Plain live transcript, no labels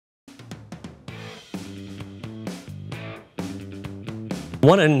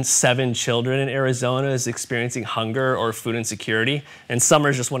1 in 7 children in Arizona is experiencing hunger or food insecurity, and summer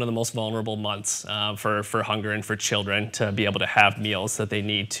is just one of the most vulnerable months for hunger and for children to be able to have meals that they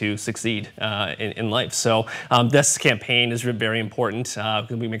need to succeed in life. So this campaign is very important.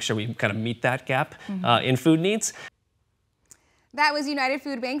 We make sure we kind of meet that gap in food needs. That was United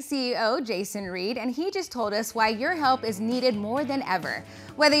Food Bank CEO Jason Reed, and he just told us why your help is needed more than ever.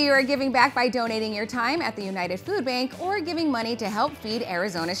 Whether you are giving back by donating your time at the United Food Bank or giving money to help feed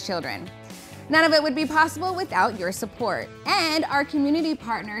Arizona's children. None of it would be possible without your support. And our community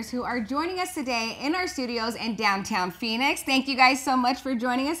partners who are joining us today in our studios in downtown Phoenix. Thank you guys so much for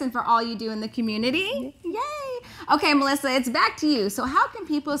joining us and for all you do in the community. Yay! Okay, Melissa, it's back to you. So how can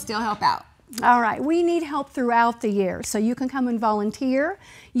people still help out? All right, we need help throughout the year, so you can come and volunteer.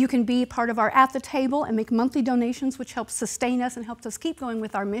 You can be part of our At the Table and make monthly donations, which helps sustain us and helps us keep going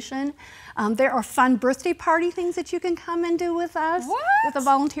with our mission. There are fun birthday party things that you can come and do with us. What? With a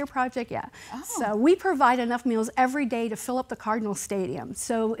volunteer project, yeah. Oh. So we provide enough meals every day to fill up the Cardinal Stadium.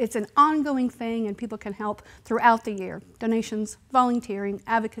 So it's an ongoing thing and people can help throughout the year. Donations, volunteering,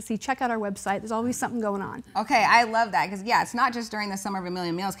 advocacy, check out our website. There's always something going on. Okay, I love that because yeah, it's not just during the Summer of a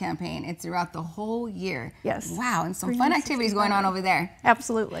Million Meals campaign, it's throughout the whole year. Yes. Wow, and some fun activities going on over there.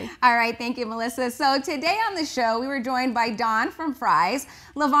 Absolutely. All right, thank you, Melissa. So today on the show, we were joined by Dawn from Fry's,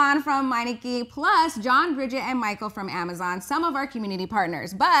 Levon from Meineke, plus John, Bridget, and Michael from Amazon, some of our community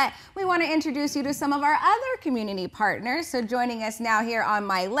partners. But we want to introduce you to some of our other community partners. So joining us now here on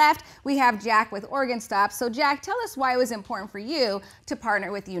my left, we have Jack with Organ Stop. So Jack, tell us why it was important for you to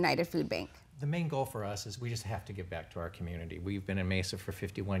partner with the United Food Bank. The main goal for us is we just have to give back to our community. We've been in Mesa for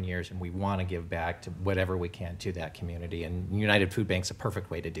 51 years and we want to give back to whatever we can to that community, and United Food Bank's a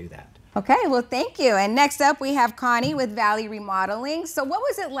perfect way to do that. Okay, well thank you. And next up we have Connie with Valley Remodeling. So what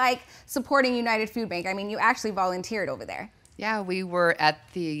was it like supporting United Food Bank? I mean, you actually volunteered over there. Yeah, we were at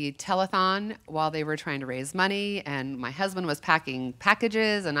the telethon while they were trying to raise money, and my husband was packing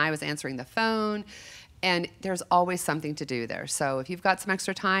packages and I was answering the phone. And there's always something to do there. So if you've got some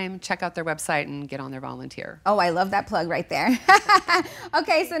extra time, check out their website and get on there, volunteer. Oh, I love that plug right there.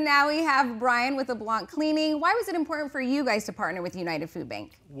 Okay, so now we have Brian with LeBlanc Cleaning. Why was it important for you guys to partner with United Food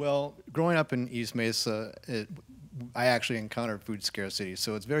Bank? Well, growing up in East Mesa, I actually encountered food scarcity,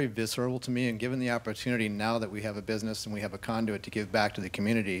 so it's very visceral to me, and given the opportunity now that we have a business and we have a conduit to give back to the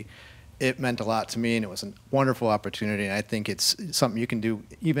community, it meant a lot to me, and it was a wonderful opportunity, and I think it's something you can do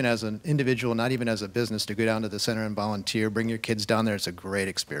even as an individual, not even as a business, to go down to the center and volunteer, bring your kids down there. It's a great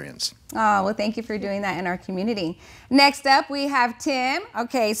experience. Oh, well, thank you for doing that in our community. Next up, we have Tim.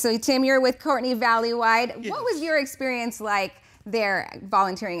 Okay, so Tim, you're with Courtney Valleywide. Yes. What was your experience like there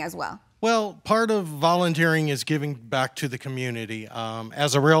volunteering as well? Well, part of volunteering is giving back to the community.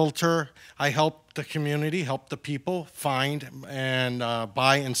 As a realtor, I help the community, help the people find and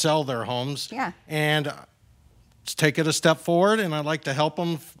buy and sell their homes. Yeah. And take it a step forward, and I'd like to help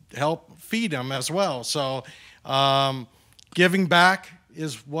them, help feed them as well. So giving back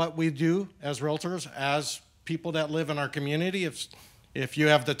is what we do as realtors, as people that live in our community. If you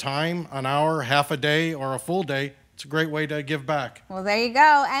have the time, an hour, half a day, or a full day, it's a great way to give back. Well, there you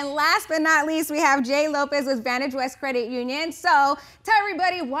go. And last but not least, we have Jay Lopez with Vantage West Credit Union. So tell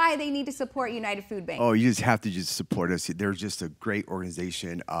everybody why they need to support United Food Bank. Oh, you just have to just support us. They're just a great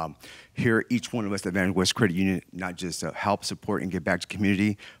organization. Here, each one of us at Vantage West Credit Union, not just help, support, and give back to the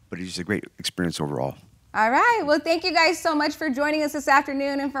community, but it's just a great experience overall. All right. Well, thank you guys so much for joining us this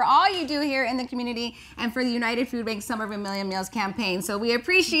afternoon and for all you do here in the community and for the United Food Bank Summer of a Million Meals campaign. So we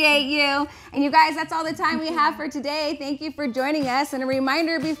appreciate you. And you guys, that's all the time we have for today. Thank you for joining us. And a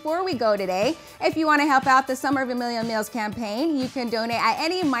reminder before we go today, if you want to help out the Summer of a Million Meals campaign, you can donate at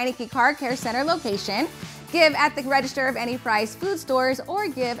any Meineke Car Care Center location, give at the register of any Fry's food stores, or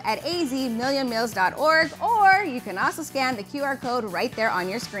give at azmillionmeals.org, or you can also scan the QR code right there on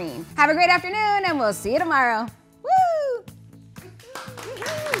your screen. Have a great afternoon, and we'll see you tomorrow.